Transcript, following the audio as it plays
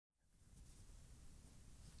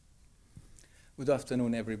Good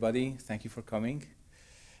afternoon, everybody. Thank you for coming.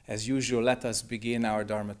 As usual, let us begin our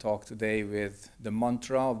Dharma talk today with the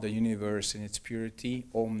mantra of the universe in its purity,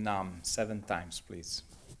 Om Nam, 7 times, please.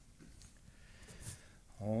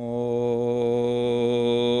 Om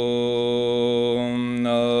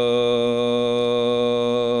Nam.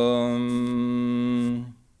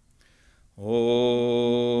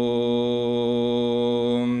 Om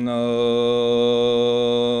Nam. Om Nam.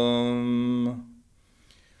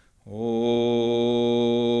 Om Nam.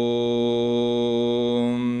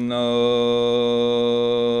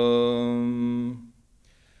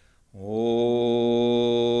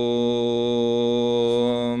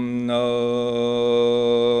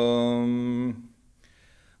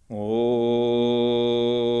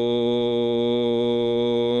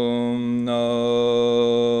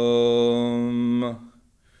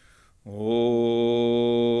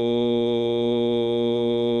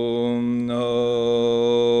 Om Nam.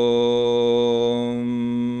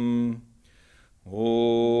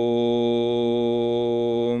 Om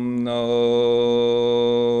Nam. Om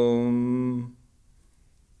Nam.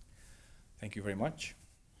 Thank you very much.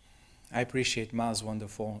 I appreciate Ma's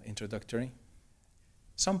wonderful introductory.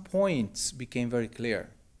 Some points became very clear.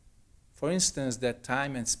 For instance, that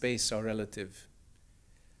time and space are relative.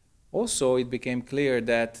 Also, it became clear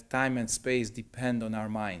that time and space depend on our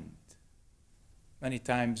mind. Many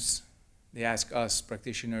times they ask us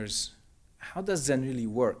practitioners, how does Zen really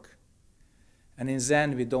work? And in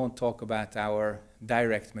Zen, we don't talk about our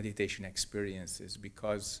direct meditation experiences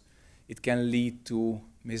because it can lead to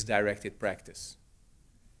misdirected practice.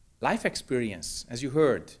 Life experience, as you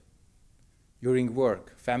heard, during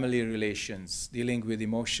work, family relations, dealing with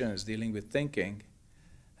emotions, dealing with thinking,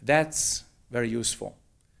 that's very useful.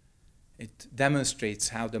 It demonstrates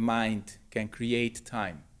how the mind can create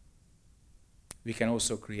time. We can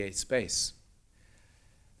also create space.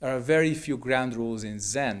 There are very few ground rules in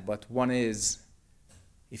Zen, but one is,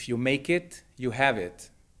 if you make it, you have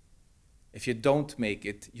it. If you don't make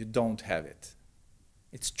it, you don't have it.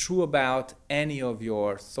 It's true about any of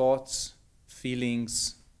your thoughts,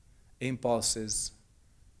 feelings, impulses,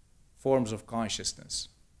 forms of consciousness.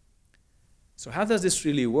 So how does this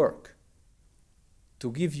really work?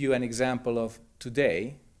 To give you an example of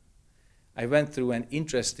today, I went through an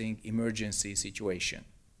interesting emergency situation.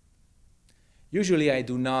 Usually I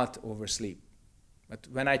do not oversleep, but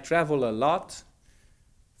when I travel a lot,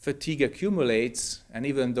 fatigue accumulates, and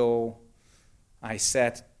even though I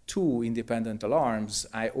set 2 independent alarms,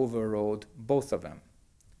 I overrode both of them.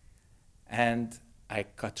 And I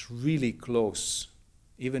cut really close,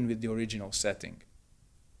 even with the original setting.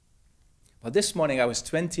 But this morning I was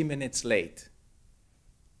 20 minutes late,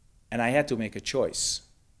 and I had to make a choice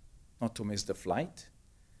not to miss the flight.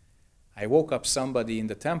 I woke up somebody in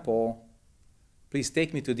the temple, please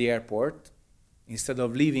take me to the airport, instead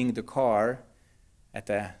of leaving the car at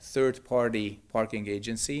a third-party parking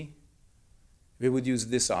agency. We would use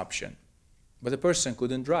this option. But the person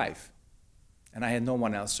couldn't drive, and I had no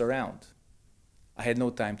one else around. I had no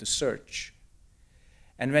time to search.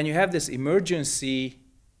 And when you have this emergency,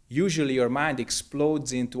 usually your mind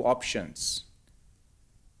explodes into options.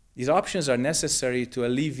 These options are necessary to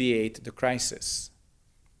alleviate the crisis.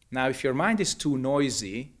 Now, if your mind is too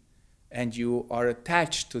noisy and you are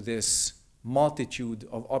attached to this multitude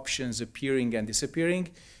of options appearing and disappearing,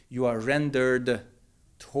 you are rendered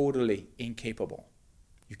totally incapable.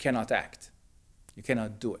 You cannot act. You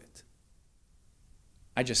cannot do it.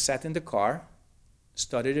 I just sat in the car,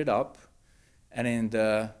 started it up, and in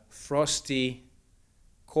the frosty,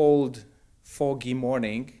 cold, foggy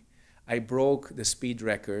morning, I broke the speed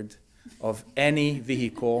record of any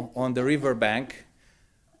vehicle on the riverbank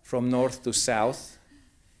from north to south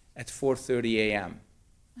at 4:30 a.m.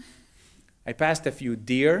 I passed a few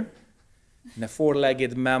deer, and a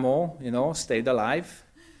 4-legged mammal, stayed alive,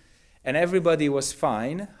 and everybody was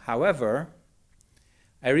fine. However,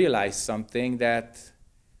 I realized something, that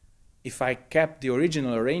if I kept the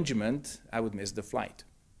original arrangement, I would miss the flight.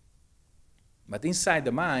 But inside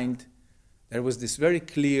the mind, there was this very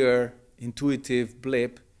clear, intuitive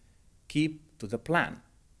blip, keep to the plan.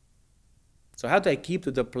 So how do I keep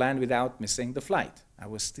to the plan without missing the flight? I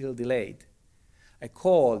was still delayed. I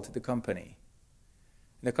called the company.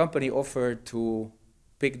 The company offered to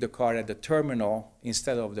pick the car at the terminal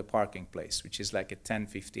instead of the parking place, which is like a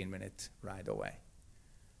 10-15 minute ride away.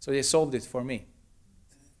 So they solved it for me.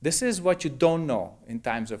 This is what you don't know in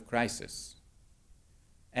times of crisis.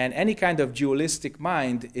 And any kind of dualistic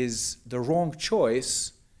mind is the wrong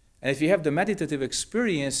choice. And if you have the meditative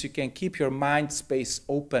experience, you can keep your mind space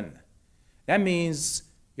open. That means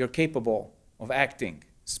you're capable of acting,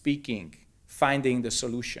 speaking, finding the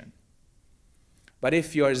solution. But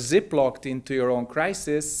if you are ziplocked into your own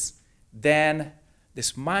crisis, then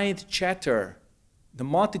this mind chatter, the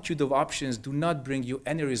multitude of options do not bring you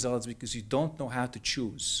any results because you don't know how to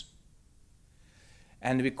choose.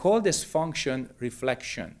 And we call this function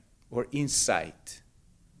reflection or insight.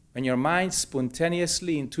 When your mind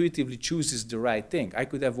spontaneously, intuitively chooses the right thing. I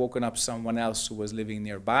could have woken up someone else who was living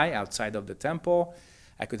nearby outside of the temple.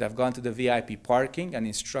 I could have gone to the VIP parking and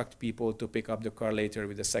instruct people to pick up the car later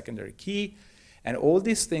with a secondary key. And all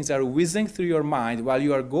these things are whizzing through your mind while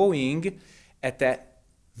you are going at a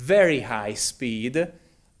very high speed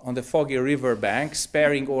on the foggy riverbank,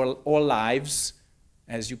 sparing all lives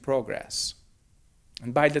as you progress.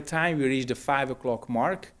 And by the time we reached the 5 o'clock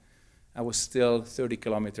mark, I was still 30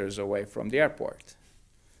 kilometers away from the airport.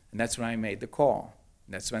 And that's when I made the call.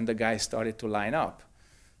 That's when the guys started to line up.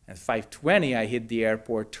 At 5:20, I hit the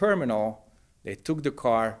airport terminal. They took the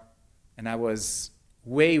car, and I was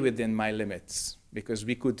way within my limits because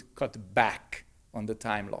we could cut back on the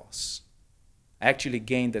time loss. I actually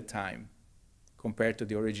gained the time compared to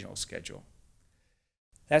the original schedule.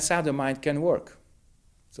 That's how the mind can work.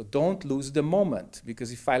 So don't lose the moment,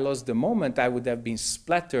 because if I lost the moment, I would have been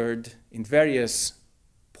splattered in various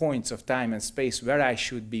points of time and space where I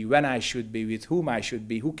should be, when I should be, with whom I should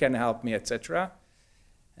be, who can help me, etc.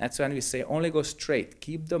 That's when we say only go straight.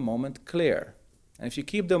 Keep the moment clear. And if you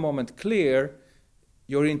keep the moment clear,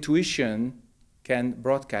 your intuition can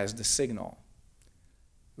broadcast the signal.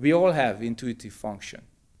 We all have intuitive function.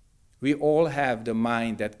 We all have the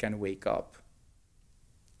mind that can wake up.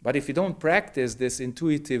 But if you don't practice this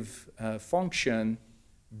intuitive function,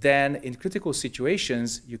 then in critical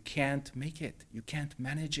situations, you can't make it. You can't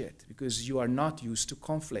manage it because you are not used to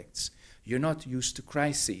conflicts. You're not used to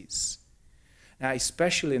crises. Now,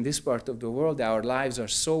 especially in this part of the world, our lives are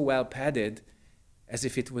so well padded as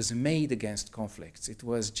if it was made against conflicts. It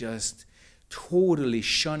was just totally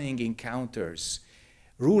shunning encounters,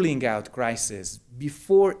 ruling out crises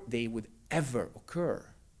before they would ever occur.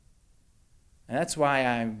 And that's why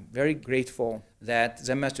I'm very grateful that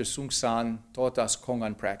Zen Master Seung San taught us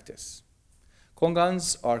Kongan practice.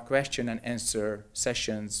 Kongans are question and answer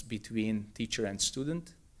sessions between teacher and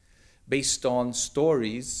student based on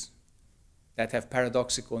stories that have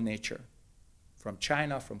paradoxical nature from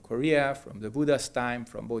China, from Korea, from the Buddha's time,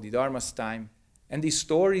 from Bodhidharma's time. And these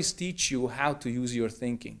stories teach you how to use your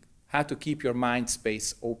thinking, how to keep your mind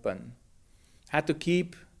space open, how to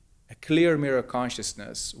keep a clear mirror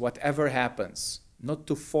consciousness, whatever happens, not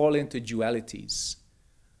to fall into dualities,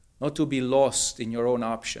 not to be lost in your own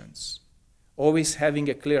options, always having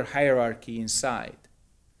a clear hierarchy inside.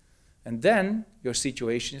 And then your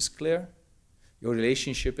situation is clear, your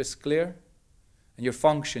relationship is clear, and your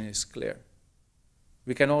function is clear.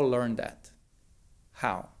 We can all learn that.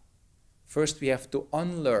 How? First, we have to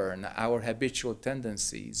unlearn our habitual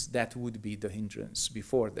tendencies that would be the hindrance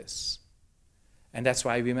before this. And that's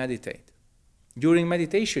why we meditate. During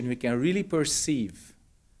meditation, we can really perceive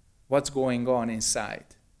what's going on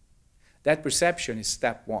inside. That perception is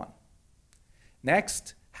step one.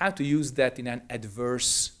 Next, how to use that in an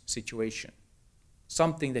adverse situation.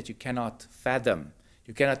 Something that you cannot fathom,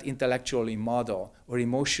 you cannot intellectually model, or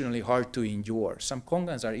emotionally hard to endure. Some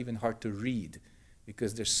Kongans are even hard to read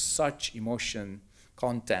because there's such emotion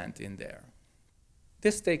content in there.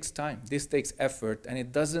 This takes time, this takes effort, and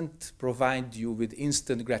it doesn't provide you with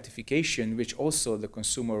instant gratification, which also the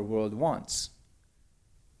consumer world wants.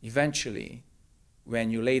 Eventually, when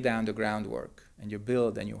you lay down the groundwork and you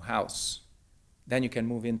build a new house, then you can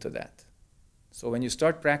move into that. So when you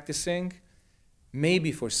start practicing,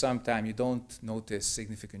 maybe for some time you don't notice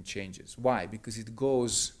significant changes. Why? Because it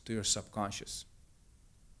goes to your subconscious.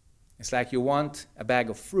 It's like you want a bag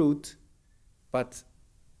of fruit, but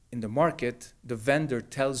in the market, the vendor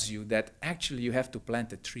tells you that actually you have to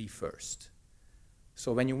plant a tree first.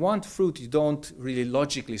 So when you want fruit, you don't really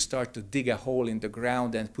logically start to dig a hole in the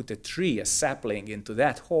ground and put a tree, a sapling, into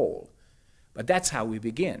that hole. But that's how we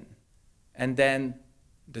begin. And then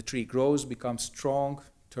the tree grows, becomes strong,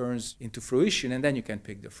 turns into fruition, and then you can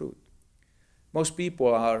pick the fruit. Most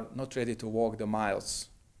people are not ready to walk the miles.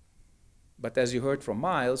 But as you heard from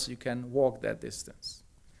Miles, you can walk that distance.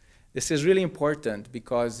 This is really important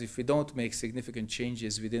because if we don't make significant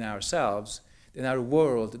changes within ourselves, then our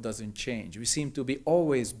world doesn't change. We seem to be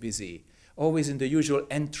always busy, always in the usual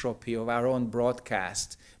entropy of our own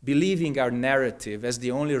broadcast, believing our narrative as the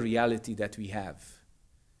only reality that we have.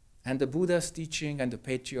 And the Buddha's teaching and the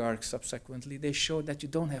patriarchs subsequently, they show that you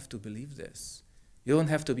don't have to believe this. You don't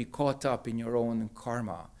have to be caught up in your own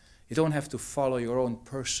karma. You don't have to follow your own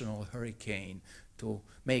personal hurricane to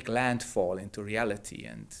make landfall into reality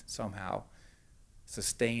and somehow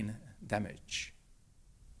sustain damage.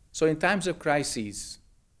 So in times of crises,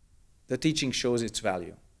 the teaching shows its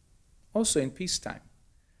value. Also in peacetime.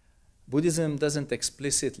 Buddhism doesn't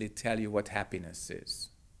explicitly tell you what happiness is.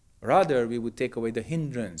 Rather, we would take away the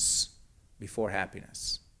hindrance before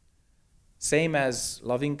happiness. Same as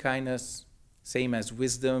loving kindness, same as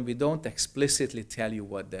wisdom, we don't explicitly tell you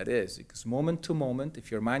what that is. Because moment to moment,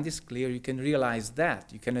 if your mind is clear, you can realize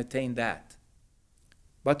that, you can attain that.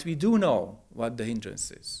 But we do know what the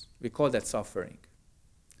hindrance is. We call that suffering.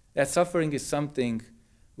 That suffering is something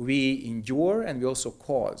we endure and we also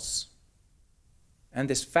cause. And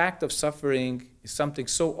this fact of suffering is something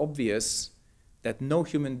so obvious that no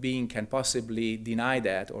human being can possibly deny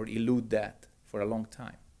that or elude that for a long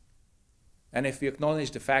time. And if we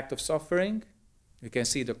acknowledge the fact of suffering, we can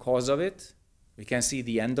see the cause of it, we can see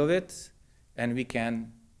the end of it, and we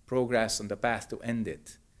can progress on the path to end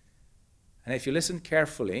it. And if you listen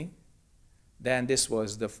carefully, then this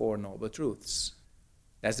was the Four Noble Truths.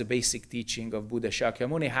 That's the basic teaching of Buddha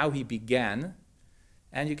Shakyamuni, how he began.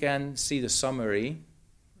 And you can see the summary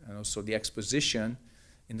and also the exposition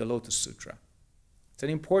in the Lotus Sutra. It's an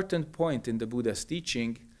important point in the Buddha's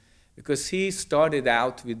teaching because he started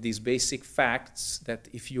out with these basic facts that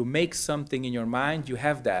if you make something in your mind, you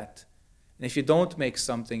have that. And if you don't make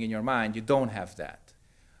something in your mind, you don't have that.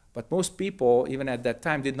 But most people, even at that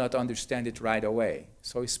time, did not understand it right away.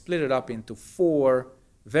 So he split it up into four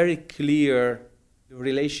very clear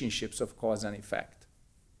relationships of cause and effect.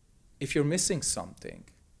 If you're missing something,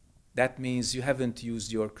 that means you haven't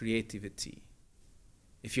used your creativity.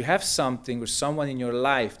 If you have something or someone in your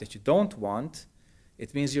life that you don't want,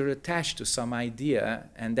 it means you're attached to some idea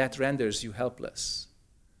and that renders you helpless.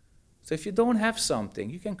 So if you don't have something,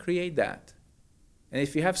 you can create that. And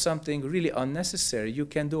if you have something really unnecessary, you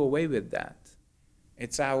can do away with that.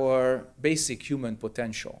 It's our basic human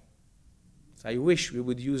potential. So I wish we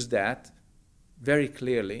would use that very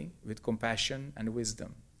clearly with compassion and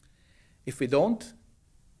wisdom. If we don't,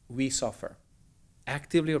 we suffer.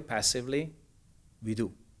 Actively or passively, we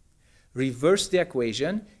do. Reverse the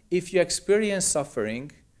equation. If you experience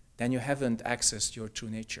suffering, then you haven't accessed your true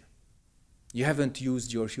nature. You haven't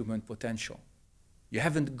used your human potential. You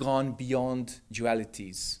haven't gone beyond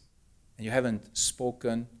dualities. And you haven't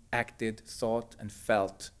spoken, acted, thought, and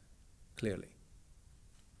felt clearly.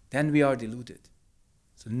 Then we are deluded.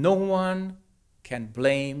 So no one can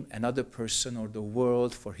blame another person or the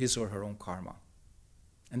world for his or her own karma.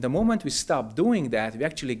 And the moment we stop doing that, we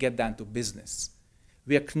actually get down to business.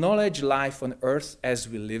 We acknowledge life on earth as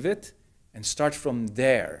we live it and start from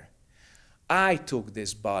there. I took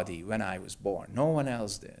this body when I was born. No one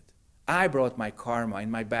else did. I brought my karma in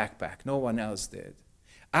my backpack. No one else did.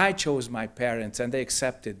 I chose my parents and they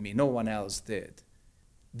accepted me. No one else did.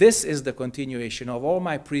 This is the continuation of all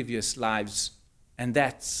my previous lives, and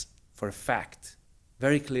that's for a fact,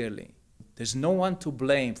 very clearly. There's no one to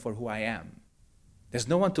blame for who I am. There's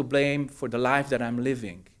no one to blame for the life that I'm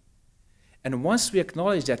living. And once we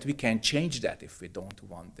acknowledge that, we can change that if we don't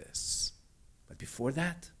want this. But before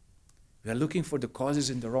that, we are looking for the causes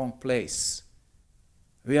in the wrong place.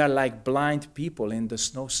 We are like blind people in the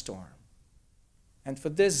snowstorm. And for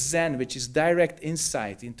this Zen, which is direct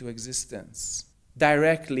insight into existence,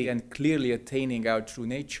 directly and clearly attaining our true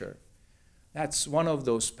nature, that's one of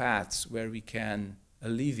those paths where we can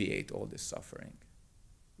alleviate all this suffering,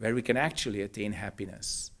 where we can actually attain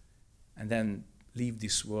happiness and then leave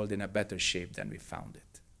this world in a better shape than we found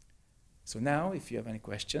it. So now, if you have any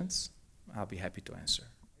questions, I'll be happy to answer.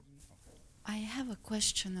 I have a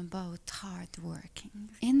question about hard working.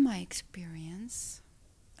 In my experience,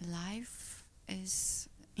 life is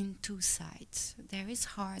in two sides. There is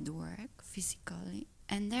hard work physically,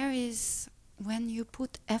 and there is when you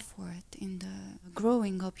put effort in the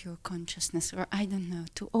growing up your consciousness, or I don't know,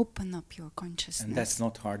 to open up your consciousness. And that's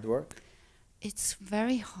not hard work? It's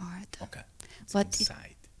very hard. Okay. It's but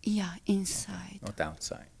inside. Yeah, inside. Okay. Not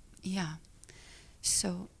outside. Yeah.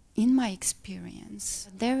 So, in my experience,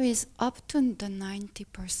 there is up to the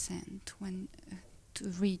 90% when to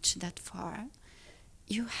reach that far.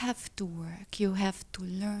 You have to work, you have to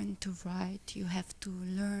learn to write, you have to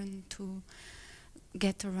learn to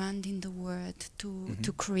get around in the world,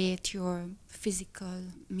 to create your physical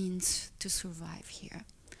means to survive here.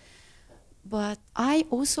 But I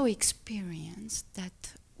also experienced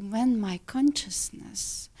that when my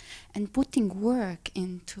consciousness and putting work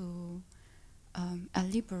into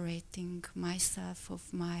liberating myself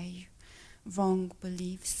of my wrong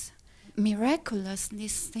beliefs, miraculously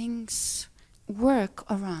things work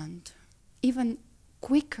around, even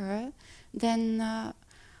quicker than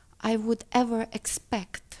I would ever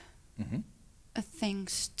expect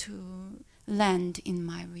things to land in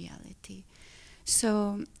my reality.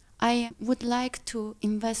 So I would like to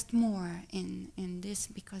invest more in this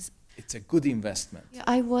because It's a good investment.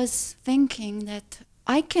 I was thinking that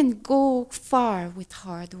I can go far with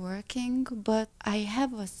hard working, but I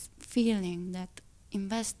have a feeling that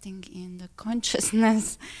investing in the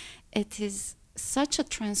consciousness, it is such a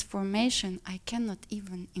transformation I cannot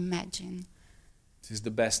even imagine. This is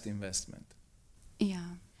the best investment.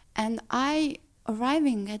 Yeah. And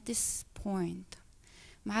arriving at this point,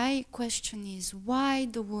 my question is why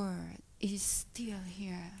the world is still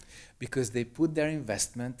here? Because they put their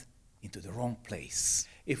investment into the wrong place.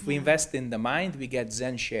 If we invest in the mind, we get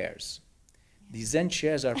Zen shares. These Zen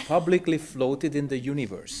shares are publicly floated in the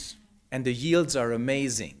universe, and the yields are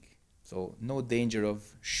amazing. So no danger of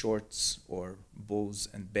shorts or bulls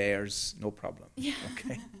and bears, no problem. Yeah.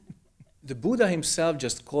 Okay. The Buddha himself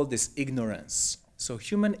just called this ignorance. So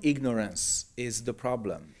human ignorance is the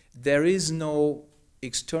problem. There is no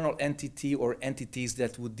external entity or entities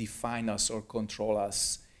that would define us or control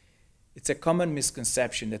us. It's a common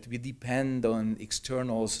misconception that we depend on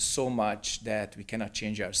externals so much that we cannot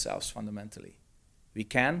change ourselves fundamentally. We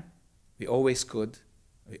can, we always could,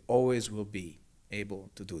 we always will be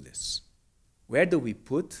able to do this. Where do we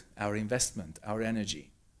put our investment, our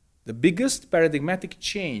energy? The biggest paradigmatic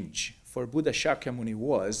change for Buddha Shakyamuni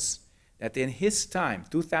was that in his time,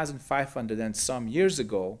 2,500 and some years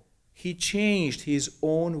ago, he changed his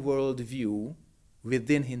own worldview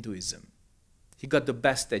within Hinduism. He got the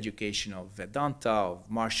best education of Vedanta, of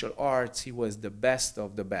martial arts. He was the best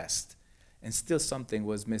of the best. And still something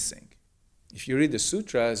was missing. If you read the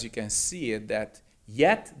sutras, you can see it that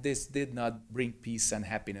yet this did not bring peace and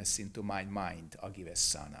happiness into my mind,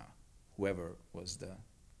 Agivesana, whoever was the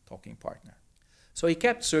talking partner. So he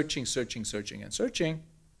kept searching, searching, searching, and searching.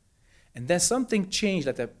 And then something changed,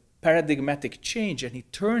 like a paradigmatic change, and he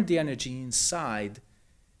turned the energy inside,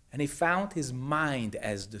 and he found his mind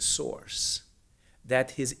as the source.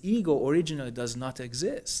 That his ego originally does not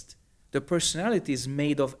exist. The personality is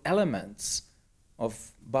made of elements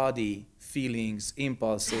of body, feelings,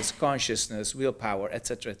 impulses, consciousness, willpower,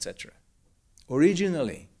 etc., etc.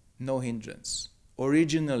 Originally, no hindrance.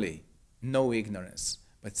 Originally, no ignorance.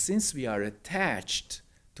 But since we are attached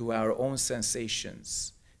to our own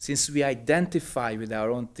sensations, since we identify with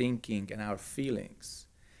our own thinking and our feelings,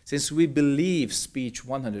 since we believe speech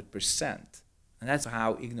 100%, and that's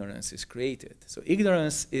how ignorance is created. So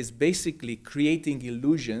ignorance is basically creating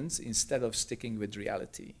illusions instead of sticking with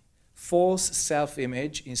reality. False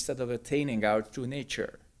self-image instead of attaining our true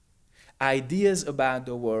nature. Ideas about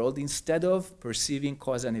the world instead of perceiving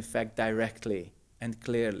cause and effect directly and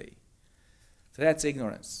clearly. So that's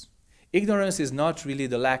ignorance. Ignorance is not really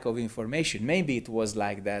the lack of information. Maybe it was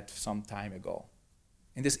like that some time ago.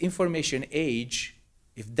 In this information age,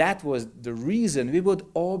 if that was the reason, we would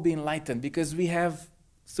all be enlightened because we have,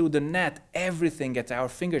 through the net, everything at our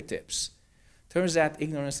fingertips. Turns out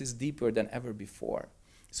ignorance is deeper than ever before.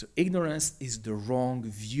 So ignorance is the wrong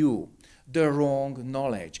view, the wrong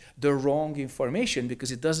knowledge, the wrong information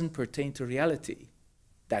because it doesn't pertain to reality.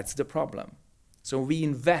 That's the problem. So we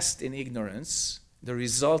invest in ignorance, the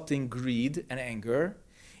resulting greed and anger,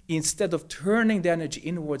 instead of turning the energy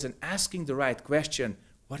inwards and asking the right question,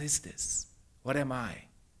 what is this? What am I?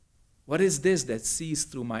 What is this that sees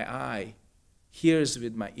through my eye, hears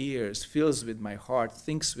with my ears, feels with my heart,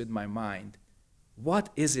 thinks with my mind? What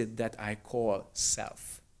is it that I call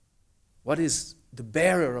self? What is the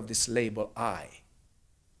bearer of this label, I?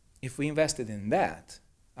 If we invested in that,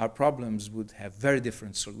 our problems would have very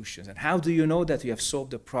different solutions. And how do you know that you have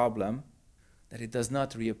solved a problem? That it does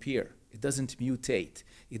not reappear. It doesn't mutate.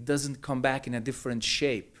 It doesn't come back in a different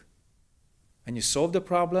shape. When you solve the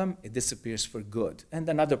problem, it disappears for good. And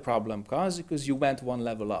another problem comes because you went one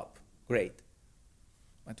level up. Great.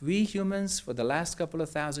 But we humans, for the last couple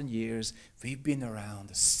of thousand years, we've been around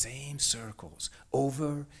the same circles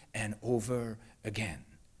over and over again.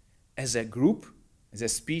 As a group, as a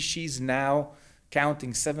species now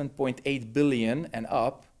counting 7.8 billion and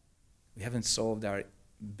up, we haven't solved our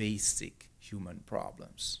basic human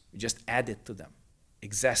problems. We just added to them,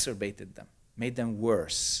 exacerbated them, made them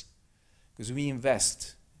worse, because we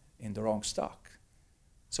invest in the wrong stock.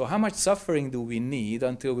 So how much suffering do we need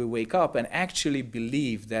until we wake up and actually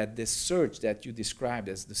believe that this search that you described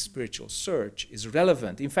as the spiritual search is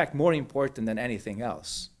relevant, in fact, more important than anything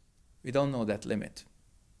else? We don't know that limit.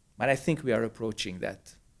 But I think we are approaching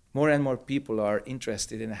that. More and more people are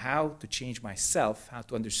interested in how to change myself, how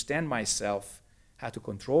to understand myself, how to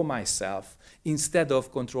control myself, instead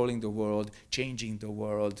of controlling the world, changing the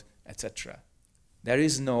world, etc. There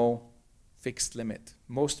is no fixed limit.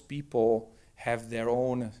 Most people have their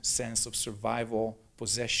own sense of survival,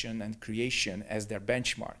 possession, and creation as their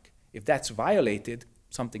benchmark. If that's violated,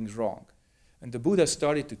 something's wrong. And the Buddha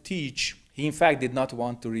started to teach. He, in fact, did not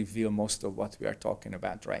want to reveal most of what we are talking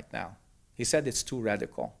about right now. He said it's too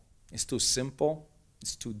radical. It's too simple.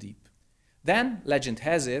 It's too deep. Then, legend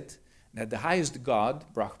has it that the highest god,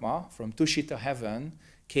 Brahma, from Tushita heaven,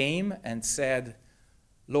 came and said,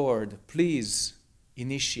 Lord, please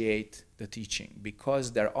initiate the teaching,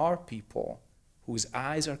 because there are people whose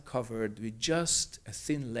eyes are covered with just a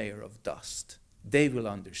thin layer of dust. They will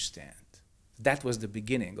understand. That was the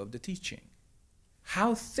beginning of the teaching.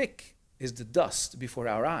 How thick is the dust before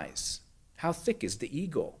our eyes? How thick is the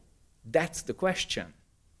ego? That's the question.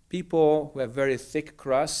 People who have very thick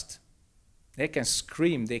crust, they can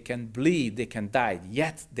scream, they can bleed, they can die,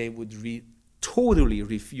 yet they would totally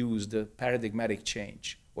refuse the paradigmatic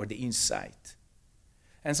change or the insight.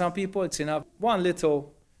 And some people, it's enough, one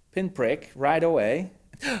little pinprick right away,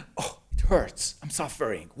 oh, it hurts, I'm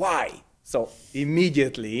suffering, why? So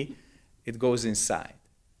immediately it goes inside.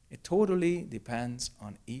 It totally depends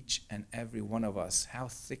on each and every one of us how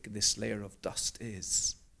thick this layer of dust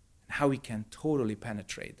is and how we can totally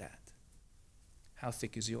penetrate that. How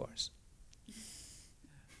thick is yours?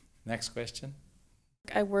 Next question.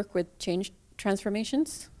 I work with change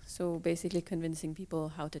transformations, so basically convincing people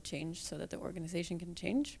how to change so that the organization can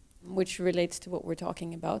change, which relates to what we're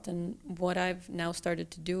talking about. And what I've now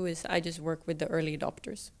started to do is I just work with the early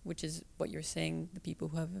adopters, which is what you're saying, the people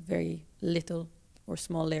who have a very little or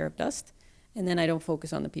small layer of dust. And then I don't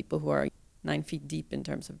focus on the people who are 9 feet deep in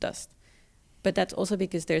terms of dust. But that's also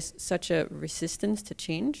because there's such a resistance to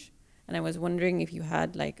change. And I was wondering if you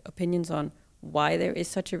had like opinions on why there is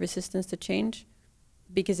such a resistance to change,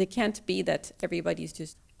 because it can't be that everybody's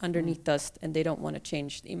just underneath dust and they don't want to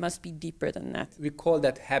change. It must be deeper than that. We call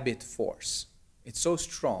that habit force. It's so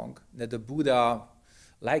strong that the Buddha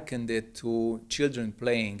likened it to children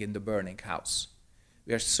playing in the burning house.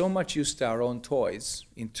 We are so much used to our own toys,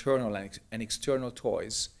 internal and external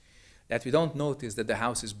toys, that we don't notice that the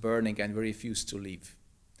house is burning and we refuse to leave.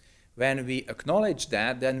 When we acknowledge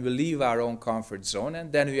that, then we leave our own comfort zone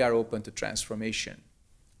and then we are open to transformation.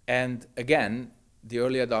 And again, the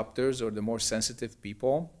early adopters or the more sensitive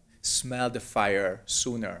people smell the fire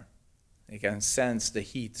sooner. They can sense the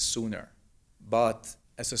heat sooner. But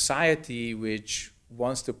a society which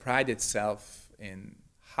wants to pride itself in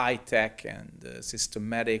high-tech and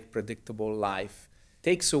systematic, predictable life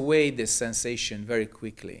takes away this sensation very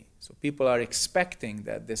quickly. So people are expecting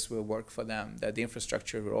that this will work for them, that the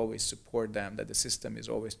infrastructure will always support them, that the system is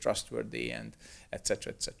always trustworthy, and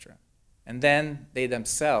etc., etc. And then they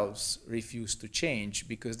themselves refuse to change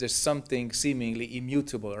because there's something seemingly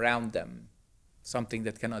immutable around them, something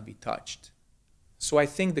that cannot be touched. So I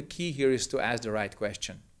think the key here is to ask the right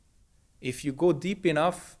question. If you go deep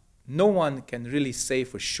enough, no one can really say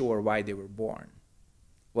for sure why they were born,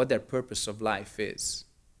 what their purpose of life is.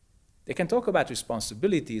 They can talk about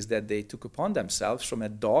responsibilities that they took upon themselves, from a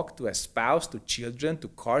dog to a spouse to children to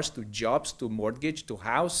cars to jobs to mortgage to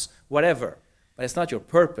house, whatever. But it's not your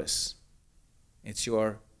purpose. It's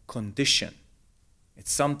your condition.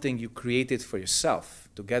 It's something you created for yourself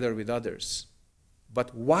together with others.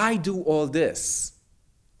 But why do all this?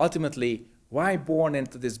 Ultimately, why born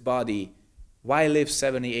into this body? Why live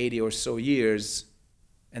 70, 80 or so years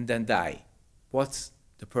and then die? What's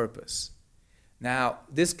the purpose? Now,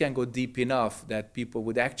 this can go deep enough that people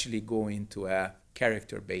would actually go into a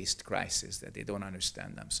character-based crisis, that they don't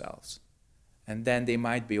understand themselves. And then they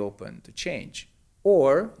might be open to change.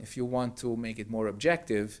 Or, if you want to make it more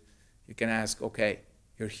objective, you can ask, okay,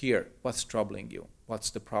 you're here. What's troubling you? What's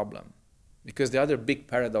the problem? Because the other big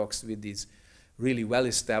paradox with these really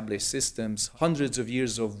well-established systems, hundreds of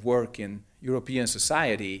years of work in European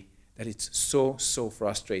society, that it's so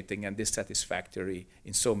frustrating and dissatisfactory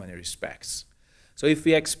in so many respects. So if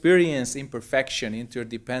we experience imperfection,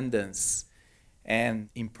 interdependence, and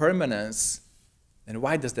impermanence, then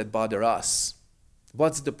why does that bother us?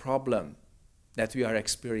 What's the problem that we are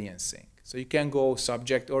experiencing? So you can go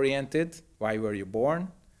subject-oriented, why were you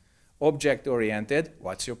born? Object-oriented,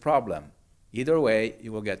 what's your problem? Either way,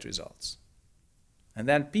 you will get results. And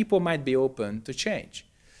then people might be open to change.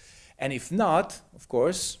 And if not, of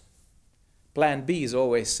course, plan B is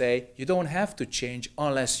always say, you don't have to change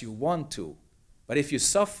unless you want to. But if you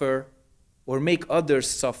suffer or make others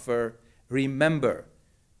suffer, remember,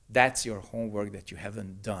 that's your homework that you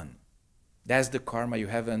haven't done. That's the karma you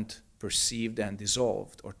haven't perceived and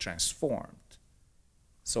dissolved or transformed.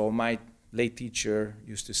 So my late teacher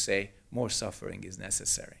used to say, more suffering is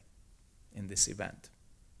necessary in this event,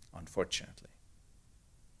 unfortunately.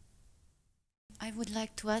 I would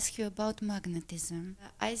like to ask you about magnetism.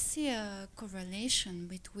 I see a correlation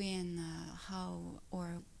between how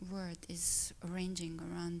our world is arranging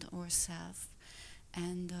around ourselves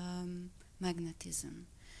and magnetism.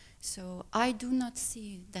 So I do not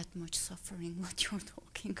see that much suffering what you're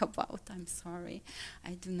talking about. I'm sorry.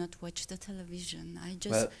 I do not watch the television. I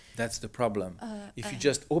just... Well, that's the problem. If you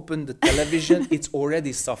just open the television, it's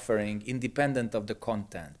already suffering, independent of the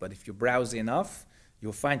content. But if you browse enough,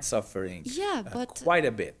 you'll find suffering quite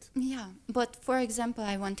a bit. Yeah, but for example,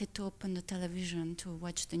 I wanted to open the television to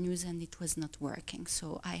watch the news and it was not working.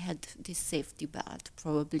 So I had this safety belt,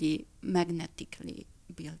 probably magnetically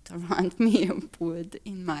built around me and pulled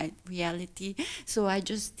in my reality. So I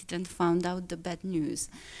just didn't find out the bad news.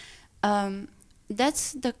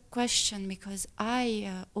 That's the question, because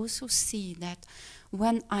I also see that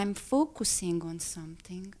when I'm focusing on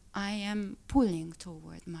something, I am pulling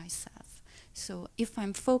toward myself. So if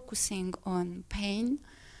I'm focusing on pain,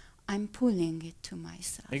 I'm pulling it to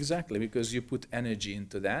myself. Exactly, because you put energy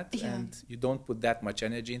into that, and you don't put that much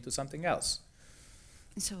energy into something else.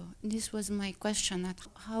 So this was my question, at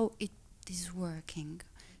how it is working.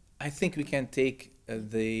 I think we can take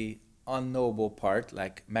the unknowable part,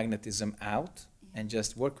 like magnetism, out and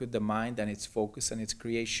just work with the mind and its focus and its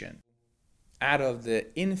creation. Out of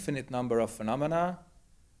the infinite number of phenomena,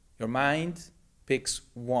 your mind picks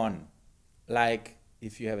one. Like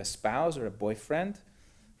if you have a spouse or a boyfriend,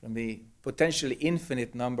 from the potentially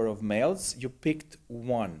infinite number of males, you picked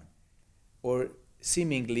one. Or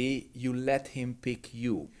seemingly, you let him pick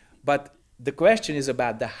you. But the question is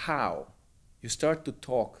about the how. You start to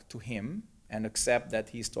talk to him and accept that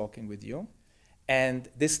he's talking with you. And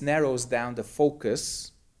this narrows down the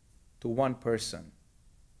focus to one person.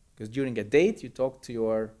 Because during a date, you talk to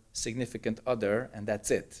your significant other, and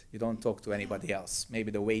that's it. You don't talk to anybody else,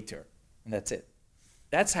 maybe the waiter. And that's it.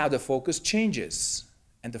 That's how the focus changes.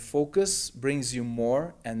 And the focus brings you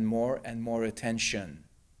more and more and more attention.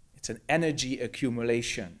 It's an energy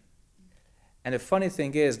accumulation. And the funny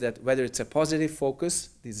thing is that whether it's a positive focus,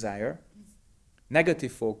 desire,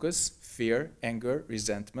 negative focus, fear, anger,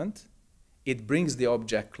 resentment, it brings the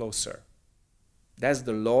object closer. That's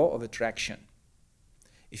the law of attraction.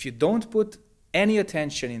 If you don't put any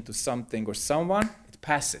attention into something or someone, it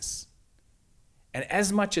passes. And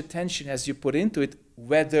as much attention as you put into it,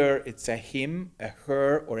 whether it's a him, a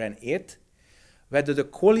her, or an it, whether the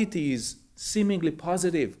quality is seemingly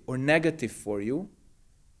positive or negative for you,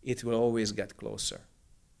 it will always get closer.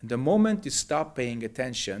 And the moment you stop paying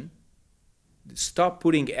attention, stop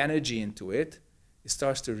putting energy into it, it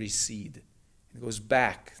starts to recede. It goes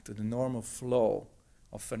back to the normal flow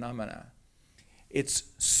of phenomena. It's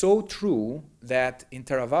so true that in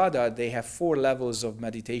Theravada they have 4 levels of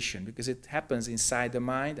meditation, because it happens inside the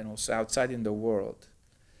mind and also outside in the world.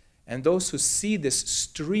 And those who see this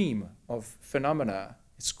stream of phenomena,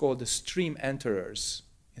 it's called the stream enterers.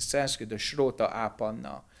 In Sanskrit, the Shrota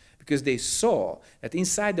Apanna. Because they saw that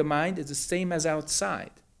inside the mind is the same as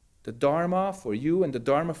outside. The Dharma for you and the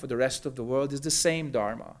Dharma for the rest of the world is the same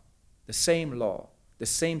Dharma, the same law, the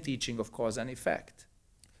same teaching of cause and effect.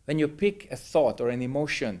 When you pick a thought or an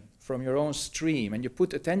emotion from your own stream and you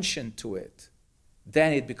put attention to it,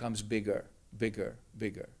 then it becomes bigger, bigger,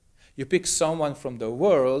 bigger. You pick someone from the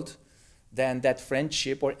world, then that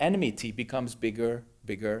friendship or enmity becomes bigger,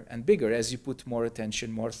 bigger, and bigger as you put more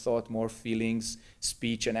attention, more thought, more feelings,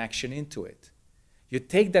 speech, and action into it. You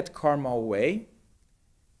take that karma away,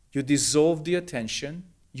 you dissolve the attention,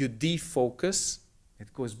 you defocus,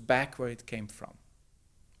 it goes back where it came from.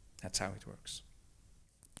 That's how it works.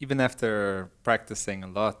 Even after practicing a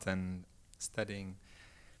lot and studying,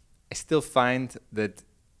 I still find that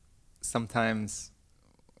sometimes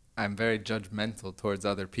I'm very judgmental towards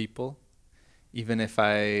other people. Even if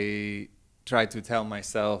I try to tell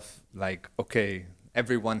myself, like, okay,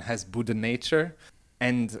 everyone has Buddha nature.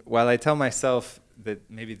 And while I tell myself that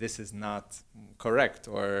maybe this is not correct,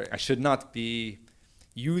 or I should not be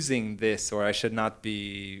using this, or I should not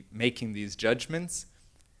be making these judgments,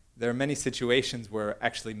 there are many situations where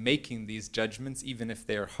actually making these judgments, even if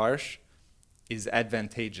they are harsh, is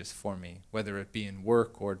advantageous for me, whether it be in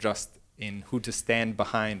work or just in who to stand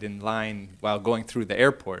behind in line while going through the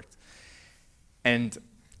airport. And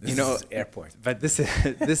This is airport. But this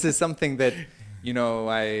is something that, you know,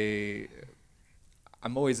 I'm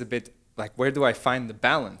always a bit like, where do I find the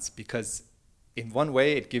balance? Because in one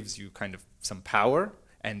way it gives you kind of some power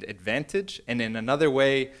and advantage, and in another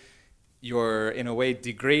way you're in a way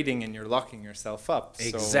degrading and you're locking yourself up.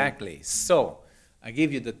 Exactly. So I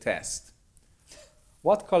give you the test.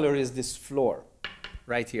 What color is this floor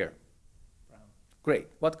right here? Brown. Great.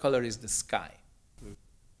 What color is the sky? Blue.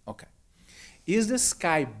 Okay. Is the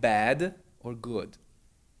sky bad or good?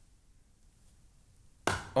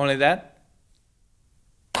 Only that?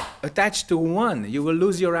 Attached to one, you will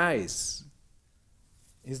lose your eyes.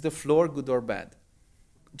 Is the floor good or bad?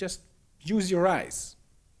 Just use your eyes.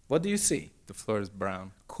 What do you see? The floor is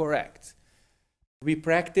brown. Correct. We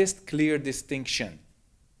practiced clear distinction.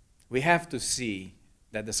 We have to see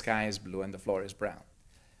that the sky is blue and the floor is brown.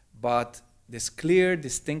 But this clear,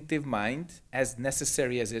 distinctive mind, as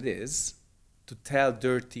necessary as it is to tell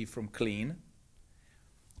dirty from clean,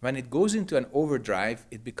 when it goes into an overdrive,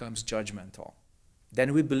 it becomes judgmental.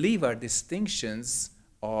 Then we believe our distinctions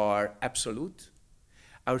are absolute,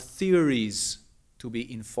 our theories to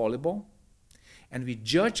be infallible, and we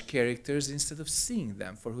judge characters instead of seeing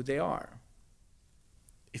them for who they are.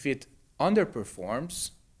 If it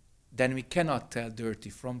underperforms, then we cannot tell dirty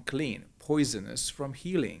from clean, poisonous from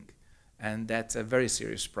healing. And that's a very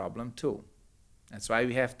serious problem too. That's why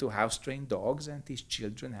we have to house-train dogs and teach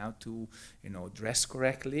children how to, dress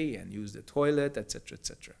correctly and use the toilet, etc.,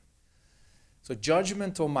 etc. So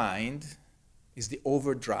judgmental mind is the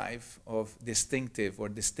overdrive of distinctive or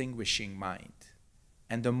distinguishing mind.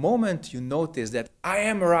 And the moment you notice that I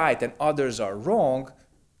am right and others are wrong,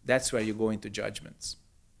 that's where you go into judgments.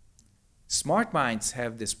 Smart minds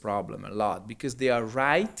have this problem a lot because they are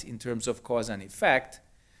right in terms of cause and effect,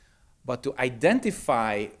 but to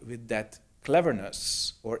identify with that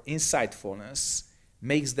cleverness or insightfulness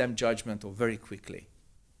makes them judgmental very quickly.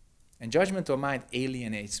 And judgmental mind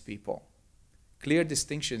alienates people. Clear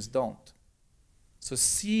distinctions don't. So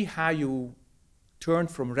see how you turn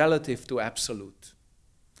from relative to absolute,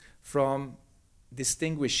 from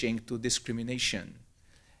distinguishing to discrimination.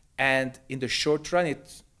 And in the short run,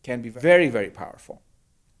 it can be very, very powerful.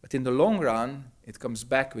 But in the long run, it comes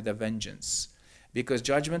back with a vengeance. Because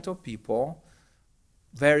judgmental people,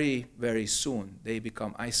 very, very soon, they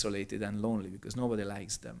become isolated and lonely because nobody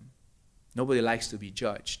likes them. Nobody likes to be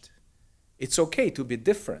judged. It's okay to be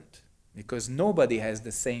different because nobody has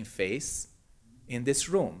the same face in this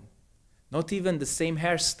room. Not even the same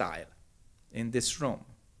hairstyle in this room.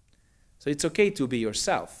 So it's okay to be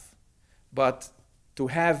yourself. But to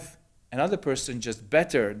have another person just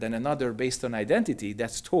better than another based on identity,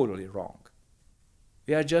 that's totally wrong.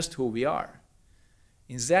 We are just who we are.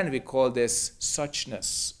 In Zen, we call this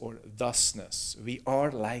suchness or thusness. We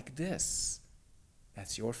are like this.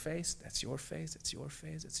 That's your face, that's your face, it's your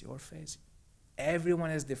face, it's your face. Everyone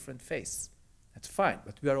has different face. That's fine,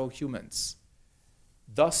 but we are all humans.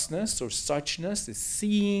 Thusness or suchness is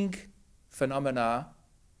seeing phenomena,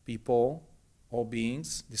 people, all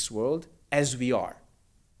beings, this world, as we are.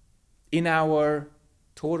 In our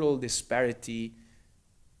total disparity,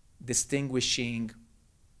 distinguishing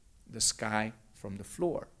the sky from the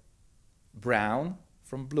floor, brown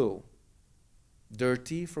from blue,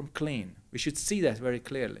 dirty from clean. We should see that very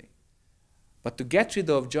clearly. But to get rid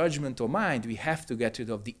of judgmental mind, we have to get rid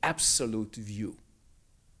of the absolute view.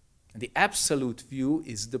 And the absolute view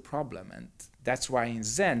is the problem. And that's why in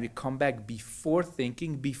Zen, we come back before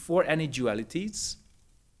thinking, before any dualities.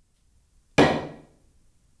 And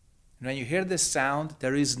when you hear this sound,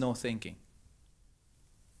 there is no thinking.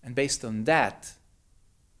 And based on that,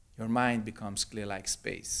 your mind becomes clear like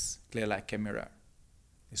space, clear like a mirror.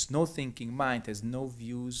 This no thinking mind has no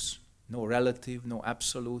views, no relative, no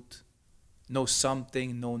absolute, no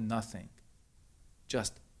something, no nothing.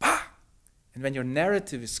 Just bah! And when your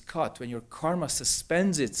narrative is cut, when your karma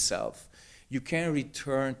suspends itself, you can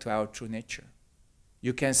return to our true nature.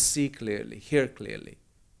 You can see clearly, hear clearly.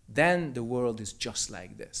 Then the world is just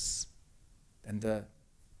like this. And the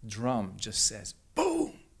drum just says,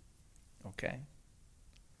 boom! Okay?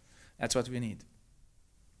 That's what we need.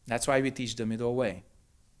 That's why we teach the middle way.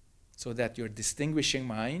 So that your distinguishing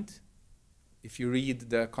mind, if you read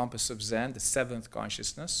the Compass of Zen, the seventh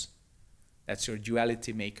consciousness, that's your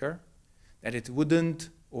duality maker, that it wouldn't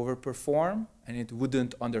overperform and it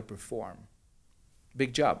wouldn't underperform.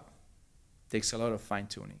 Big job. Takes a lot of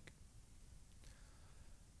fine-tuning.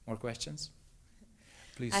 More questions?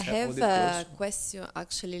 Please. I have a question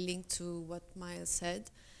actually linked to what Miles said.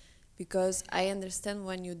 Because I understand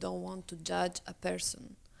when you don't want to judge a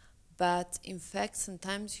person, but in fact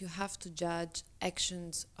sometimes you have to judge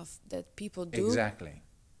actions that people do. Exactly.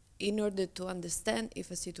 In order to understand if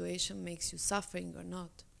a situation makes you suffering or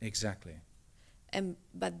not. Exactly.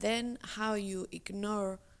 But then how you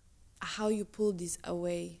ignore, how you pull this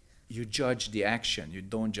away. You judge the action, you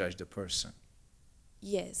don't judge the person.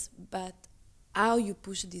 Yes, but how you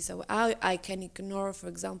push this away, how I can ignore, for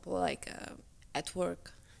example, like at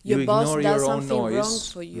work. You Your boss ignore does your own something noise. wrong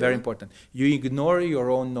for you. Very important. You ignore your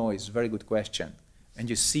own noise. Very good question. And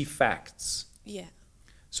you see facts. Yeah.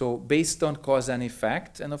 So based on cause and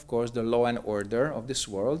effect, and of course the law and order of this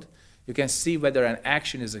world, you can see whether an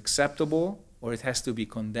action is acceptable or it has to be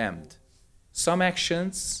condemned. Some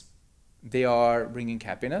actions, they are bringing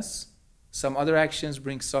happiness. Some other actions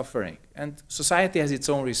bring suffering. And society has its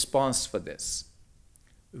own response for this.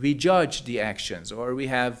 We judge the actions, or we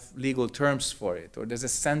have legal terms for it, or there's a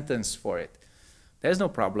sentence for it. There's no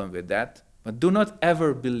problem with that. But do not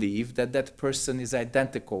ever believe that that person is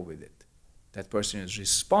identical with it. That person is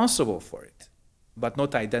responsible for it, but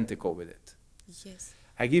not identical with it. Yes.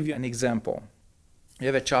 I give you an example. You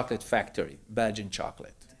have a chocolate factory, Belgian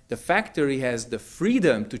chocolate. The factory has the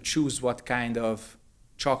freedom to choose what kind of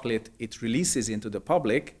chocolate it releases into the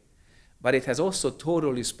public, but it has also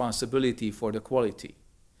total responsibility for the quality.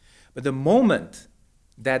 But the moment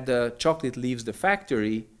that the chocolate leaves the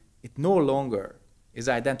factory, it no longer is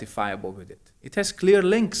identifiable with it. It has clear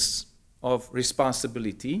links of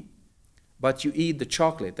responsibility, but you eat the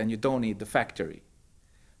chocolate and you don't eat the factory.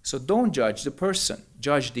 So don't judge the person,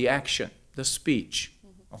 judge the action, the speech,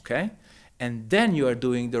 okay? And then you are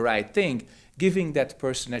doing the right thing, giving that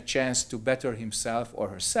person a chance to better himself or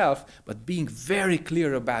herself, but being very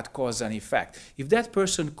clear about cause and effect. If that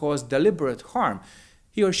person caused deliberate harm,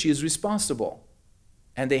 he or she is responsible,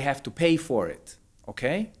 and they have to pay for it,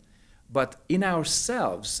 okay? But in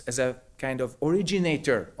ourselves, as a kind of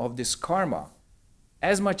originator of this karma,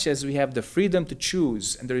 as much as we have the freedom to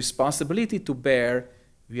choose and the responsibility to bear,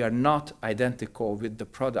 we are not identical with the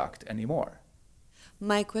product anymore.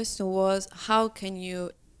 My question was, how can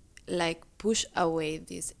you like push away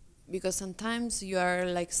this? Because sometimes you are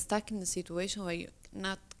like stuck in a situation where you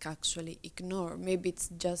not actually ignore. Maybe it's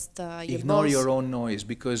just ignore your own noise,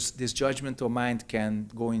 because this judgmental mind can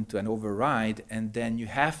go into an override, and then you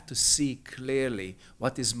have to see clearly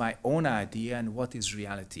what is my own idea and what is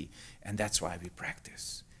reality. And that's why we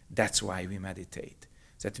practice. That's why we meditate.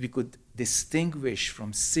 So that we could distinguish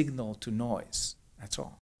from signal to noise. That's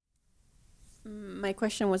all. My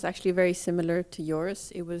question was actually very similar to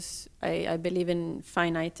yours. It was, I believe in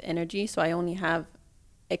finite energy, so I only have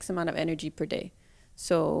X amount of energy per day.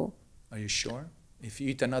 So... Are you sure? If you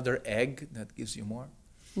eat another egg, that gives you more?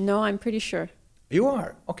 No, I'm pretty sure. You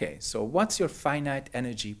are? Okay, so what's your finite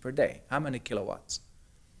energy per day? How many kilowatts?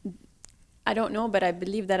 I don't know, but I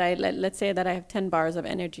believe that let's say that I have 10 bars of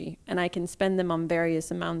energy, and I can spend them on various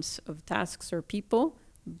amounts of tasks or people,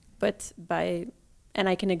 and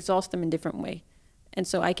I can exhaust them in different way. And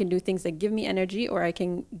so I can do things that give me energy, or I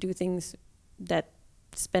can do things that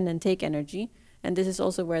spend and take energy. And this is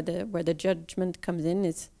also where the judgment comes in,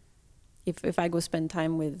 is if I go spend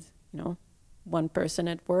time with, one person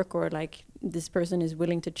at work, or like this person is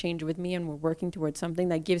willing to change with me and we're working towards something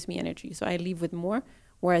that gives me energy. So I leave with more.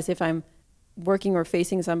 Whereas if I'm working or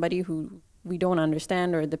facing somebody who we don't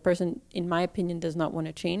understand, or the person, in my opinion, does not want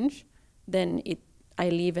to change, then I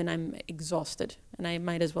leave and I'm exhausted, and I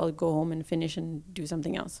might as well go home and finish and do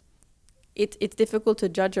something else. It's difficult to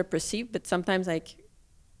judge or perceive, but sometimes, like,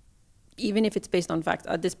 even if it's based on fact,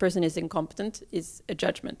 this person is incompetent, is a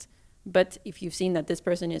judgment. But if you've seen that this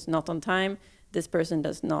person is not on time, this person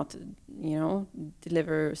does not,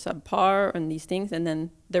 deliver subpar on these things, and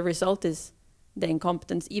then the result is the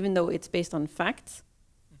incompetence, even though it's based on facts.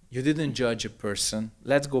 You didn't judge a person.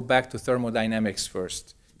 Let's go back to thermodynamics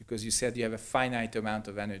first, because you said you have a finite amount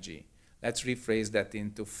of energy. Let's rephrase that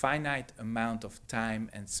into finite amount of time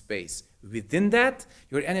and space. Within that,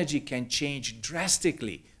 your energy can change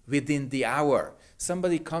drastically within the hour.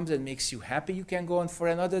 Somebody comes and makes you happy, you can go on for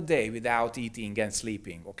another day without eating and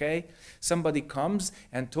sleeping, okay? Somebody comes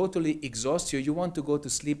and totally exhausts you, you want to go to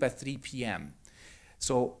sleep at 3 p.m.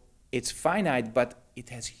 So it's finite, but it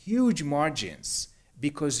has huge margins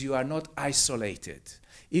because you are not isolated.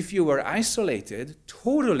 If you were isolated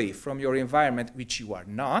totally from your environment, which you are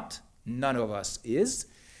not, none of us is,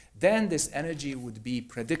 then this energy would be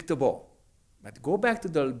predictable. But go back to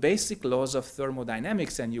the basic laws of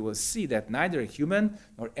thermodynamics and you will see that neither a human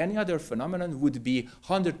nor any other phenomenon would be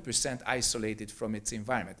 100% isolated from its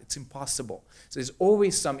environment. It's impossible. So there's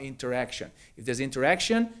always some interaction. If there's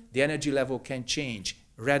interaction, the energy level can change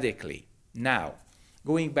radically. Now,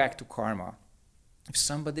 going back to karma, if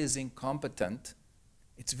somebody is incompetent,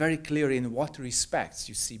 it's very clear in what respects.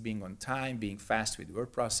 You see, being on time, being fast with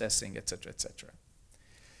word processing, etc., etc.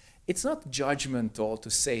 It's not judgmental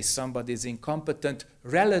to say somebody is incompetent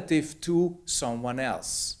relative to someone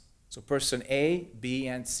else. So person A, B,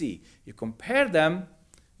 and C. You compare them,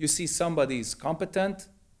 you see somebody is competent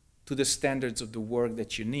to the standards of the work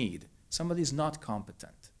that you need. Somebody is not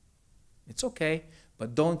competent. It's okay,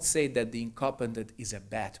 but don't say that the incompetent is a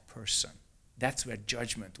bad person. That's where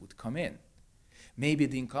judgment would come in. Maybe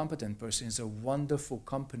the incompetent person is a wonderful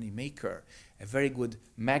company maker, a very good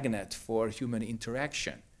magnet for human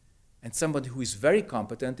interaction. And somebody who is very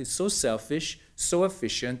competent is so selfish, so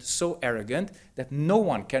efficient, so arrogant that no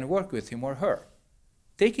one can work with him or her.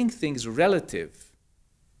 Taking things relative,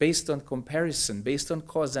 based on comparison, based on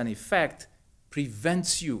cause and effect,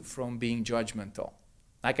 prevents you from being judgmental.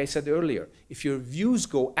 Like I said earlier, if your views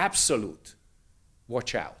go absolute,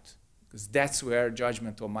 watch out, because that's where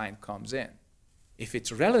judgmental mind comes in. If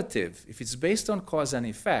it's relative, if it's based on cause and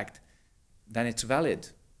effect, then it's valid.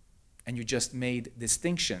 And you just made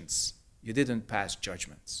distinctions. You didn't pass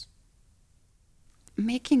judgments.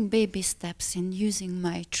 Making baby steps in using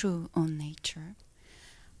my true own nature,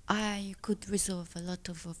 I could resolve a lot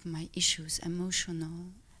of my issues,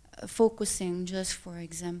 emotional, focusing just, for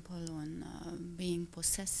example, on being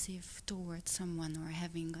possessive towards someone or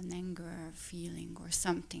having an anger feeling or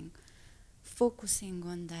something. Focusing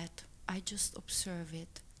on that, I just observe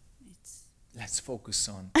it. Let's focus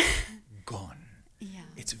on gone. Yeah.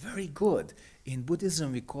 It's very good. In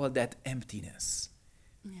Buddhism, we call that emptiness.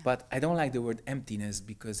 Yeah. But I don't like the word emptiness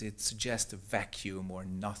because it suggests a vacuum or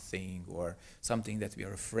nothing or something that we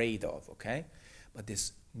are afraid of, okay? But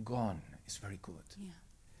this gone is very good. Yeah.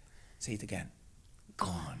 Say it again.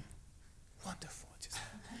 Gone. Wonderful.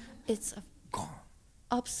 It's a gone.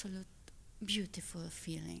 Absolute beautiful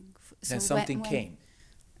feeling. Then something came.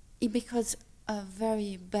 Because a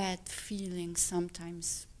very bad feeling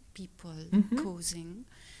sometimes people causing,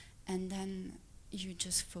 and then you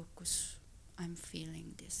just focus, I'm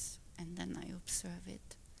feeling this, and then I observe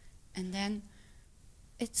it, and then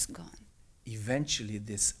it's gone. Eventually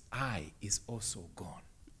this I is also gone.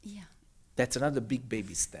 Yeah. That's another big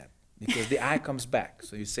baby step, because the I comes back.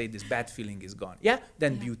 So you say this bad feeling is gone. Yeah,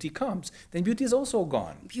 then beauty comes. Then beauty is also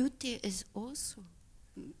gone. Beauty is also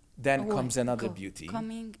then comes another beauty.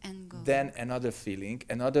 Coming and going. Then another feeling,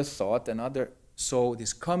 another thought, another. So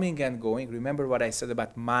this coming and going, remember what I said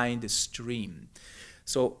about mind stream.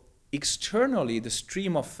 So externally, the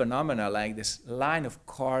stream of phenomena, like this line of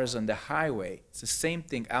cars on the highway, it's the same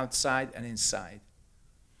thing outside and inside.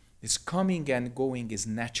 This coming and going is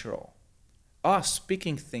natural. Us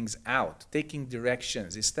picking things out, taking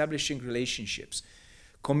directions, establishing relationships,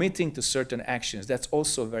 committing to certain actions, that's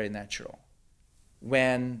also very natural.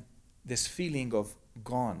 When this feeling of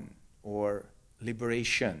gone or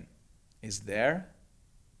liberation is there,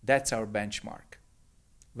 that's our benchmark.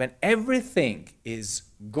 When everything is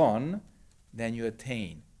gone, then you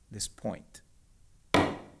attain this point.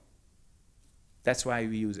 That's why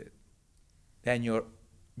we use it. Then your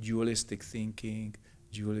dualistic thinking,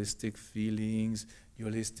 dualistic feelings,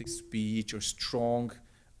 dualistic speech, or strong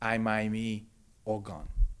I, my, me, all gone.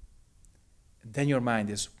 Then your mind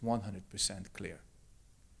is 100% clear.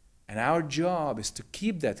 And our job is to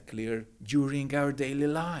keep that clear during our daily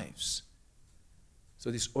lives.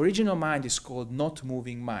 So this original mind is called not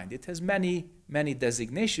moving mind. It has many, many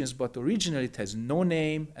designations, but originally it has no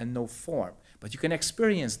name and no form. But you can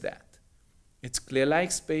experience that. It's clear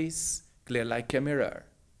like space, clear like a mirror.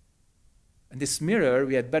 And this mirror,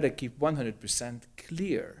 we had better keep 100%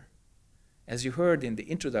 clear. As you heard in the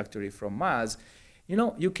introductory from Maz, you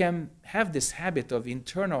know, you can have this habit of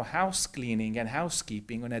internal house cleaning and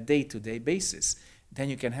housekeeping on a day-to-day basis. Then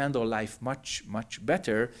you can handle life much, much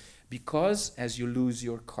better, because as you lose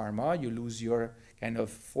your karma, you lose your kind of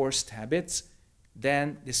forced habits,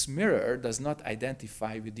 then this mirror does not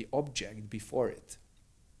identify with the object before it.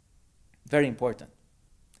 Very important.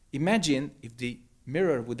 Imagine if the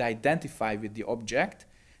mirror would identify with the object,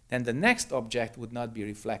 then the next object would not be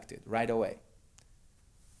reflected right away.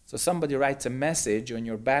 So somebody writes a message on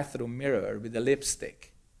your bathroom mirror with a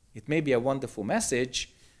lipstick. It may be a wonderful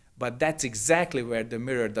message, but that's exactly where the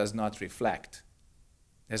mirror does not reflect.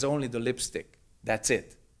 There's only the lipstick. That's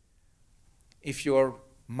it. If your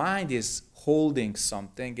mind is holding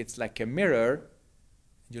something, it's like a mirror.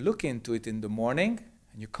 You look into it in the morning,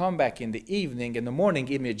 and you come back in the evening, and the morning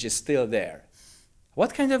image is still there.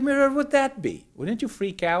 What kind of mirror would that be? Wouldn't you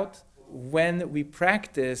freak out? When we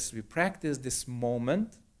practice this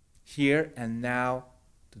moment, here and now,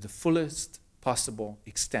 to the fullest possible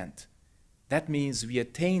extent. That means we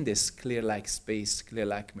attain this clear like space, clear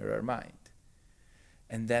like mirror mind.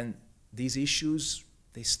 And then these issues,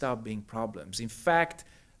 they stop being problems. In fact,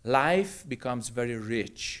 life becomes very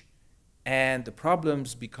rich, and the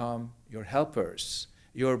problems become your helpers.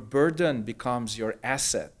 Your burden becomes your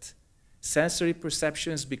asset. Sensory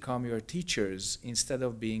perceptions become your teachers instead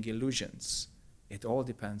of being illusions. It all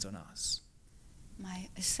depends on us. My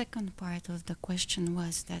second part of the question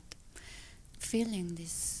was that feeling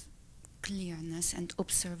this clearness and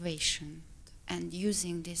observation and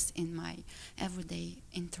using this in my everyday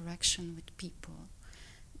interaction with people,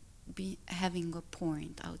 having a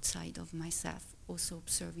point outside of myself, also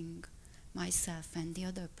observing myself and the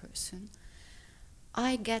other person,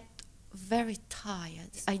 I get very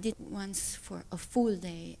tired. I did once for a full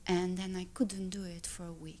day and then I couldn't do it for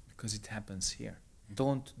a week. Because it happens here.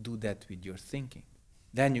 Don't do that with your thinking.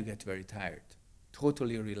 Then you get very tired.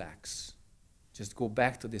 Totally relax. Just go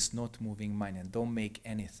back to this not moving mind and don't make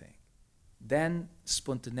anything. Then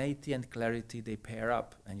spontaneity and clarity, they pair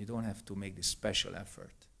up and you don't have to make this special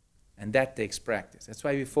effort. And that takes practice. That's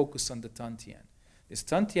why we focus on the Tantian. This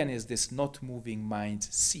Tantian is this not moving mind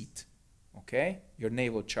seat, okay? Your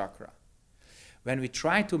navel chakra. When we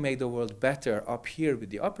try to make the world better up here with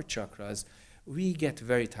the upper chakras, we get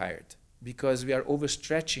very tired because we are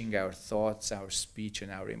overstretching our thoughts, our speech,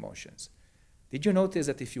 and our emotions. Did you notice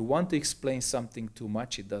that if you want to explain something too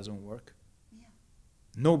much, it doesn't work? Yeah.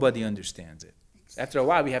 Nobody understands it. Exactly. After a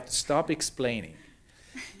while, we have to stop explaining.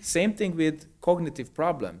 Same thing with cognitive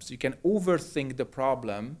problems. You can overthink the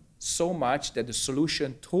problem so much that the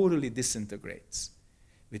solution totally disintegrates.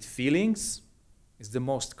 With feelings, it's the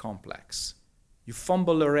most complex. You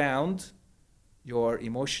fumble around your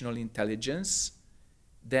emotional intelligence,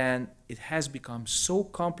 then it has become so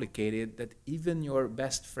complicated that even your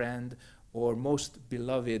best friend or most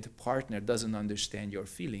beloved partner doesn't understand your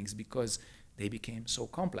feelings because they became so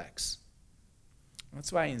complex.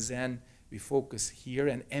 That's why in Zen, we focus here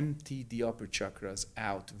and empty the upper chakras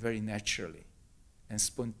out very naturally. And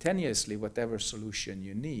spontaneously, whatever solution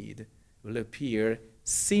you need will appear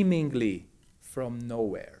seemingly from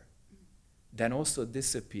nowhere. Then also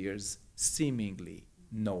disappears seemingly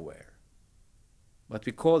nowhere. But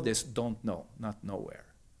we call this don't know, not nowhere.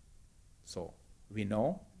 So we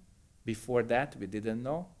know, before that we didn't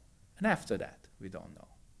know, and after that we don't know.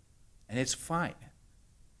 And it's fine.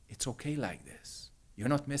 It's okay like this. You're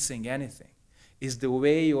not missing anything. It's the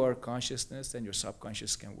way your consciousness and your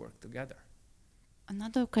subconscious can work together.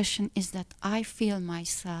 Another question is that I feel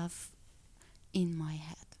myself in my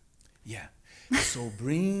head. Yeah. So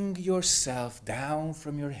bring yourself down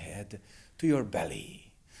from your head to your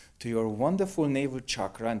belly, to your wonderful navel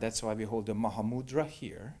chakra, and that's why we hold the Mahamudra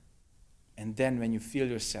here. And then when you feel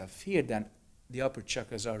yourself here, then the upper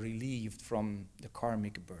chakras are relieved from the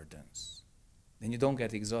karmic burdens. Then you don't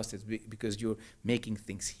get exhausted because you're making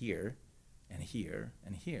things here and here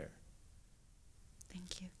and here.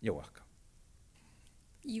 Thank you. You're welcome.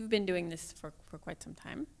 You've been doing this for quite some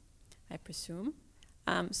time, I presume.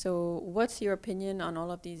 So what's your opinion on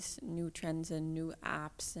all of these new trends and new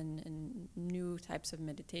apps and new types of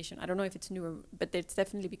meditation? I don't know if it's newer, but it's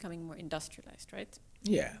definitely becoming more industrialized, right?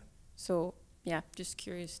 Yeah. So, yeah, just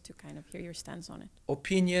curious to kind of hear your stance on it.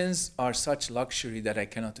 Opinions are such luxury that I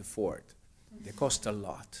cannot afford. They cost a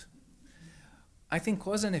lot. I think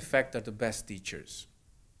cause and effect are the best teachers.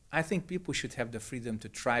 I think people should have the freedom to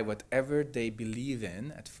try whatever they believe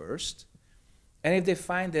in at first. And if they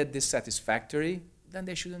find that dissatisfactory, then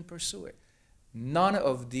they shouldn't pursue it. None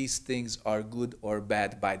of these things are good or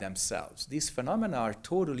bad by themselves. These phenomena are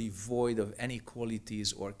totally void of any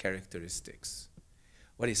qualities or characteristics.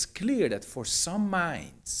 What is clear that for some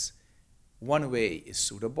minds, one way is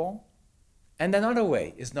suitable and another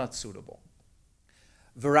way is not suitable.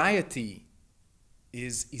 Variety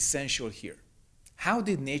is essential here. How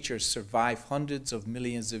did nature survive hundreds of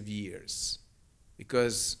millions of years?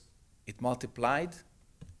 Because it multiplied,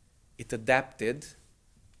 it adapted,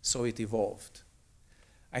 so it evolved.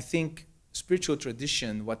 I think spiritual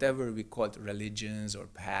tradition, whatever we call it, religions or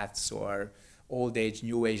paths or old age,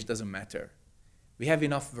 new age, doesn't matter. We have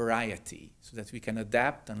enough variety so that we can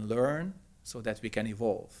adapt and learn so that we can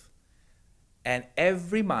evolve. And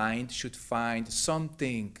every mind should find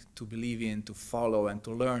something to believe in, to follow, and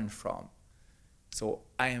to learn from. So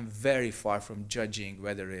I am very far from judging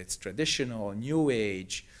whether it's traditional, new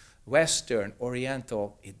age, Western,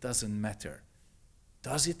 Oriental, it doesn't matter.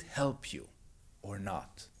 Does it help you or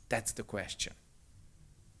not? That's the question.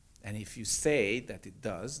 And if you say that it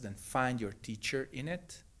does, then find your teacher in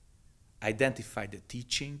it, identify the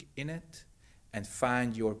teaching in it, and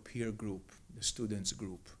find your peer group, the students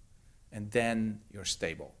group, and then you're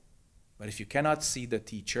stable. But if you cannot see the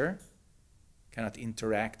teacher, cannot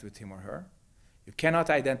interact with him or her, you cannot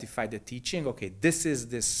identify the teaching, okay, this is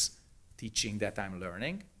this teaching that I'm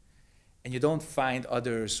learning, and you don't find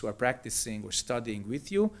others who are practicing or studying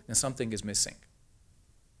with you, then something is missing.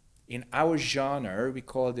 In our genre, we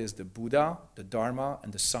call this the Buddha, the Dharma,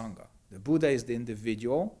 and the Sangha. The Buddha is the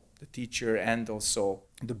individual, the teacher, and also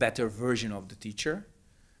the better version of the teacher.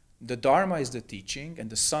 The Dharma is the teaching, and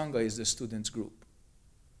the Sangha is the students' group.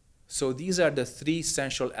 So these are the three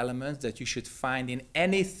essential elements that you should find in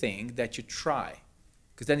anything that you try,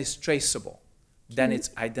 because then it's traceable, then it's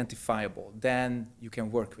identifiable, then you can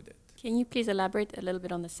work with it. Can you please elaborate a little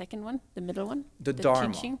bit on the second one, the middle one? The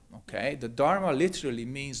Dharma, teaching? okay? The Dharma literally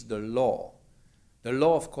means the law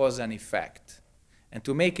of cause and effect. And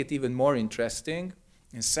to make it even more interesting,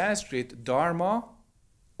 in Sanskrit, Dharma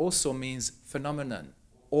also means phenomenon.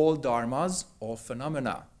 All dharmas, all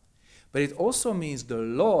phenomena. But it also means the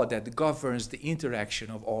law that governs the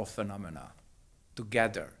interaction of all phenomena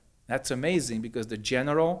together. That's amazing because the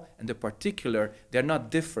general and the particular, they're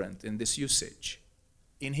not different in this usage.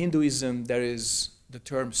 In Hinduism, there is the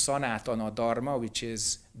term Sanatana Dharma, which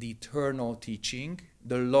is the eternal teaching,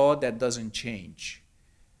 the law that doesn't change.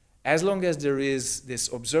 As long as there is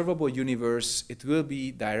this observable universe, it will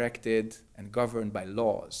be directed and governed by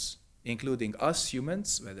laws, including us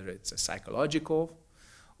humans, whether it's a psychological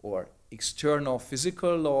or external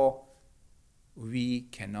physical law, we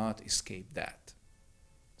cannot escape that.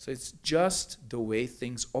 So it's just the way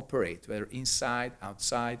things operate, whether inside,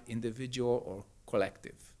 outside, individual, or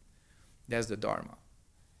collective. That's the Dharma.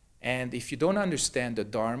 And if you don't understand the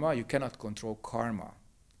Dharma, you cannot control karma.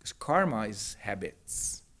 Because karma is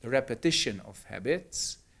habits, the repetition of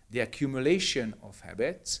habits, the accumulation of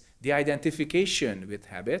habits, the identification with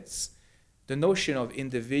habits, the notion of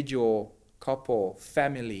individual, couple,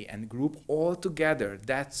 family, and group all together,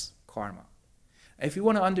 that's karma. If you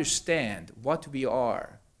want to understand what we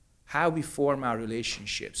are, how we form our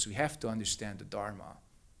relationships, we have to understand the Dharma.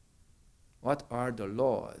 What are the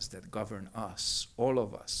laws that govern us, all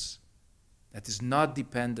of us, that is not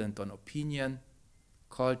dependent on opinion,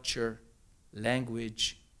 culture,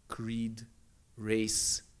 language, creed,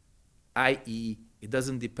 race, i.e., it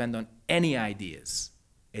doesn't depend on any ideas.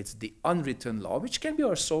 It's the unwritten law, which can be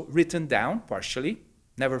also written down partially,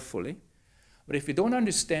 never fully. But if we don't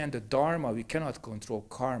understand the Dharma, we cannot control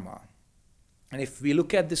karma. And if we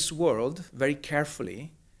look at this world very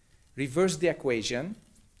carefully, reverse the equation,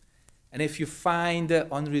 and if you find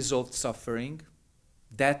unresolved suffering,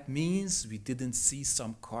 that means we didn't see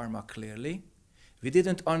some karma clearly. We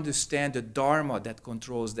didn't understand the Dharma that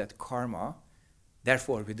controls that karma.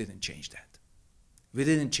 Therefore, we didn't change that. We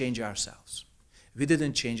didn't change ourselves. We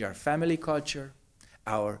didn't change our family culture,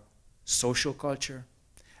 our social culture,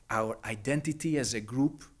 our identity as a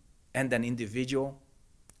group and an individual.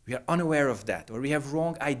 We are unaware of that, or we have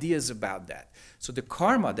wrong ideas about that. So the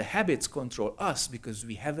karma, the habits control us because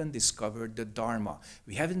we haven't discovered the Dharma.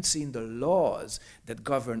 We haven't seen the laws that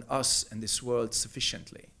govern us and this world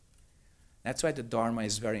sufficiently. That's why the Dharma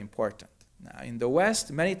is very important. Now, in the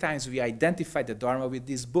West, many times we identify the Dharma with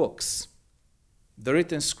these books, the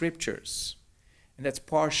written scriptures. And that's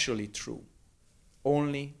partially true,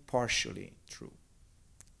 only partially true.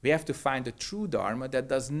 We have to find a true Dharma that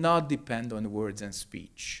does not depend on words and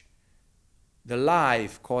speech. The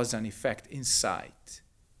life, cause and effect insight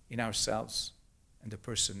in ourselves and the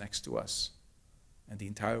person next to us and the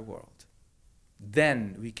entire world.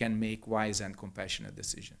 Then we can make wise and compassionate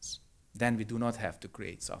decisions. Then we do not have to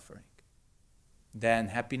create suffering. Then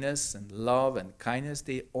happiness and love and kindness,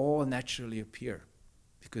 they all naturally appear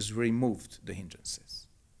because we removed the hindrances.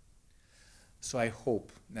 So I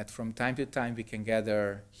hope that from time to time we can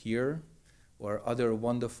gather here or other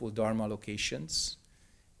wonderful Dharma locations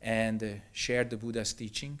and share the Buddha's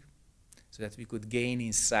teaching so that we could gain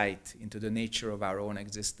insight into the nature of our own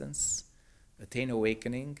existence, attain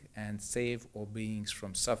awakening, and save all beings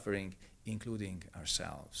from suffering, including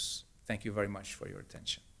ourselves. Thank you very much for your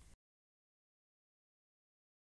attention.